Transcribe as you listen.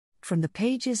from the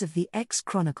pages of the X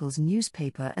Chronicles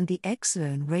newspaper and the X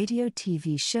Zone radio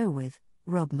TV show with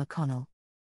Rob McConnell.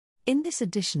 In this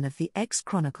edition of the X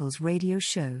Chronicles radio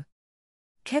show,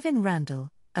 Kevin Randle,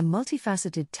 a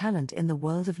multifaceted talent in the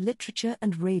world of literature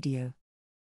and radio.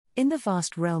 In the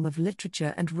vast realm of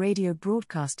literature and radio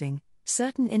broadcasting,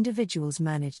 certain individuals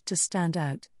managed to stand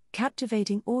out,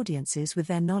 captivating audiences with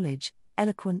their knowledge,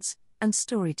 eloquence, and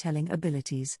storytelling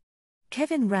abilities.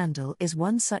 Kevin Randle is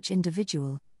one such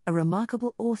individual, a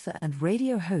remarkable author and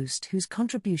radio host whose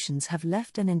contributions have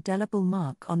left an indelible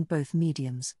mark on both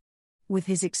mediums. With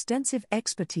his extensive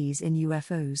expertise in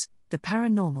UFOs, the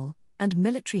paranormal, and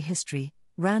military history,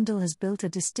 Randle has built a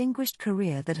distinguished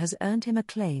career that has earned him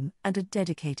acclaim and a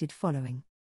dedicated following.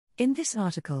 In this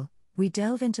article, we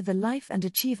delve into the life and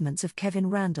achievements of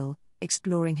Kevin Randle,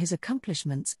 exploring his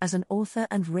accomplishments as an author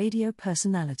and radio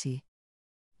personality.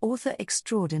 Author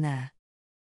Extraordinaire.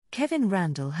 Kevin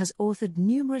Randle has authored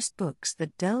numerous books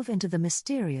that delve into the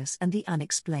mysterious and the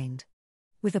unexplained.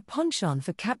 With a penchant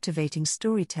for captivating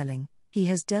storytelling, he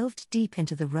has delved deep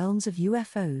into the realms of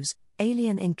UFOs,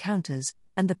 alien encounters,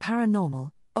 and the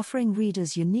paranormal, offering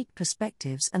readers unique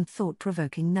perspectives and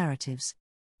thought-provoking narratives.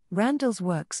 Randle's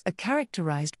works are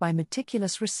characterized by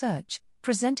meticulous research,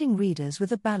 presenting readers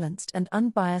with a balanced and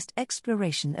unbiased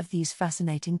exploration of these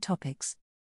fascinating topics.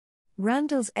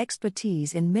 Randle's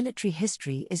expertise in military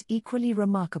history is equally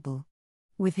remarkable.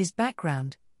 With his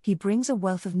background, he brings a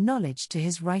wealth of knowledge to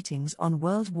his writings on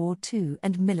World War II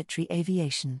and military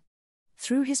aviation.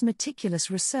 Through his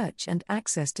meticulous research and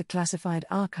access to classified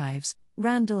archives,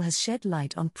 Randle has shed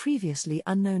light on previously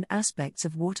unknown aspects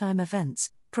of wartime events,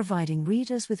 providing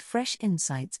readers with fresh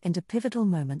insights into pivotal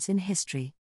moments in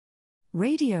history.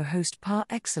 Radio host par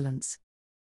excellence.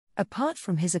 Apart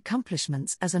from his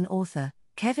accomplishments as an author,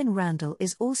 Kevin Randle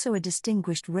is also a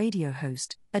distinguished radio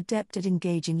host, adept at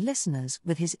engaging listeners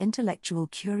with his intellectual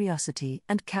curiosity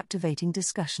and captivating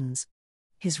discussions.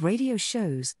 His radio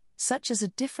shows, such as A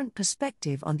Different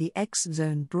Perspective on the X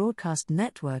Zone broadcast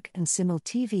network and Simul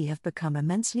TV, have become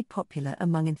immensely popular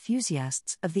among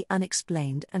enthusiasts of the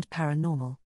unexplained and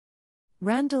paranormal.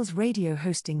 Randle's radio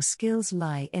hosting skills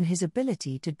lie in his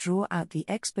ability to draw out the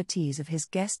expertise of his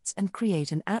guests and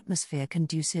create an atmosphere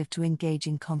conducive to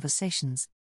engaging conversations.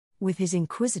 With his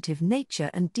inquisitive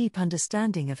nature and deep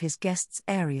understanding of his guests'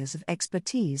 areas of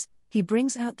expertise, he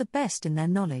brings out the best in their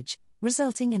knowledge,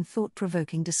 resulting in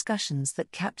thought-provoking discussions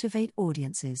that captivate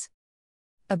audiences.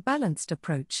 A balanced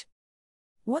approach.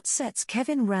 What sets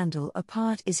Kevin Randle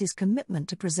apart is his commitment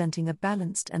to presenting a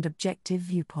balanced and objective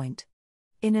viewpoint.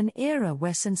 In an era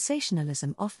where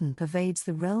sensationalism often pervades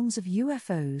the realms of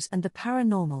UFOs and the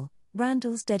paranormal,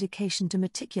 Randle's dedication to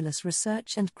meticulous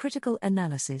research and critical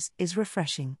analysis is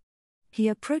refreshing. He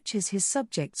approaches his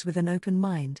subjects with an open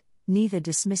mind, neither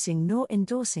dismissing nor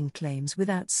endorsing claims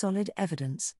without solid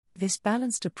evidence. This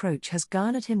balanced approach has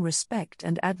garnered him respect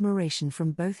and admiration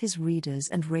from both his readers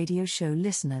and radio show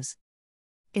listeners.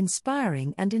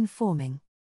 Inspiring and informing.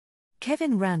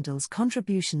 Kevin Randle's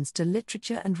contributions to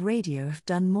literature and radio have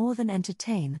done more than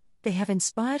entertain, they have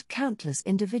inspired countless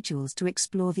individuals to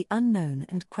explore the unknown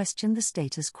and question the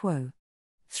status quo.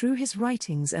 Through his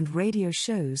writings and radio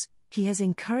shows, he has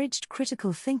encouraged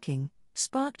critical thinking,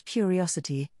 sparked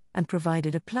curiosity, and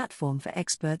provided a platform for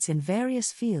experts in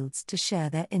various fields to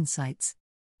share their insights.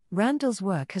 Randle's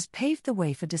work has paved the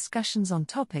way for discussions on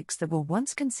topics that were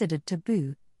once considered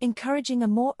taboo, encouraging a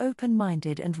more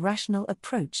open-minded and rational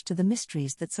approach to the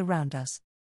mysteries that surround us.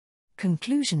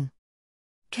 Conclusion.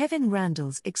 Kevin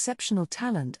Randle's exceptional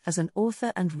talent as an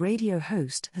author and radio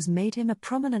host has made him a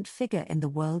prominent figure in the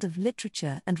world of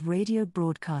literature and radio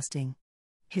broadcasting.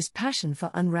 His passion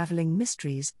for unraveling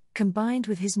mysteries, combined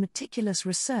with his meticulous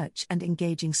research and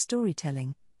engaging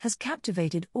storytelling, has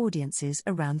captivated audiences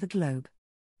around the globe.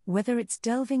 Whether it's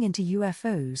delving into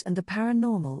UFOs and the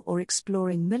paranormal or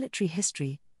exploring military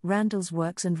history, Randle's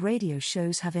works and radio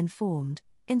shows have informed,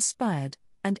 inspired,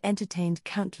 and entertained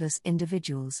countless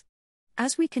individuals.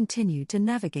 As we continue to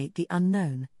navigate the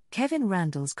unknown, Kevin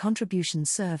Randle's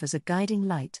contributions serve as a guiding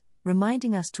light,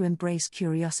 reminding us to embrace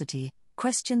curiosity,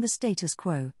 question the status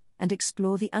quo, and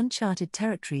explore the uncharted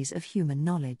territories of human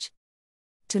knowledge.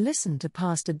 To listen to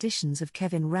past editions of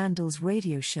Kevin Randle's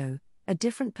radio show, A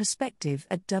Different Perspective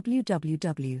at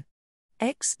www.xzbn.net.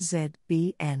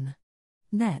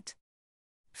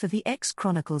 For the X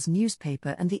Chronicles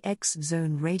newspaper and the X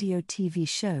Zone radio TV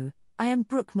show, I am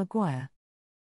Brooke McGuire.